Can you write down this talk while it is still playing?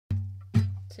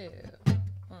2,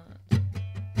 1.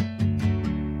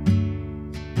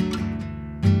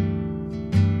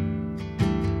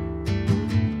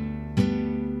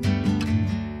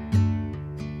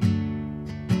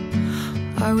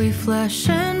 Are we flesh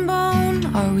and bone?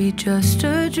 Are we just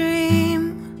a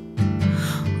dream?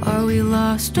 Are we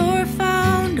lost or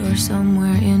found, or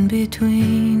somewhere in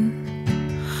between?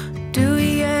 Do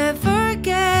we ever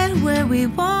get where we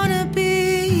wanna be?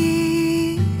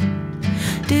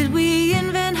 Did we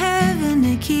invent heaven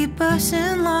to keep us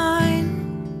in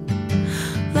line?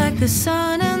 Like the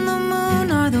sun and the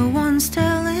moon are the ones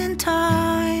telling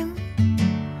time.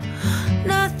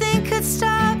 Nothing could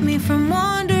stop me from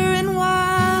wondering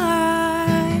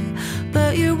why,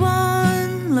 but you're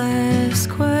one less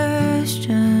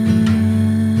question.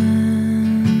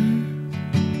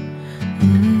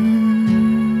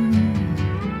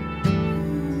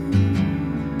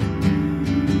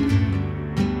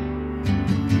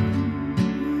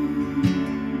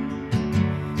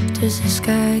 Does the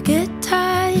sky get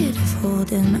tired of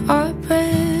holding our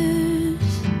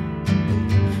breath?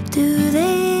 Do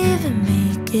they even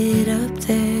make it up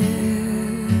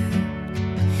there?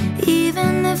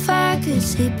 Even if I could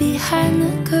see behind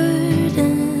the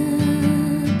curtain,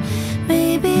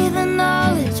 maybe the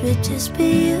knowledge would just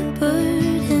be a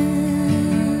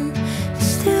burden. It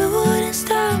still wouldn't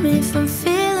stop me from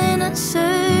feeling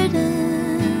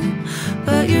uncertain,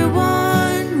 but you're one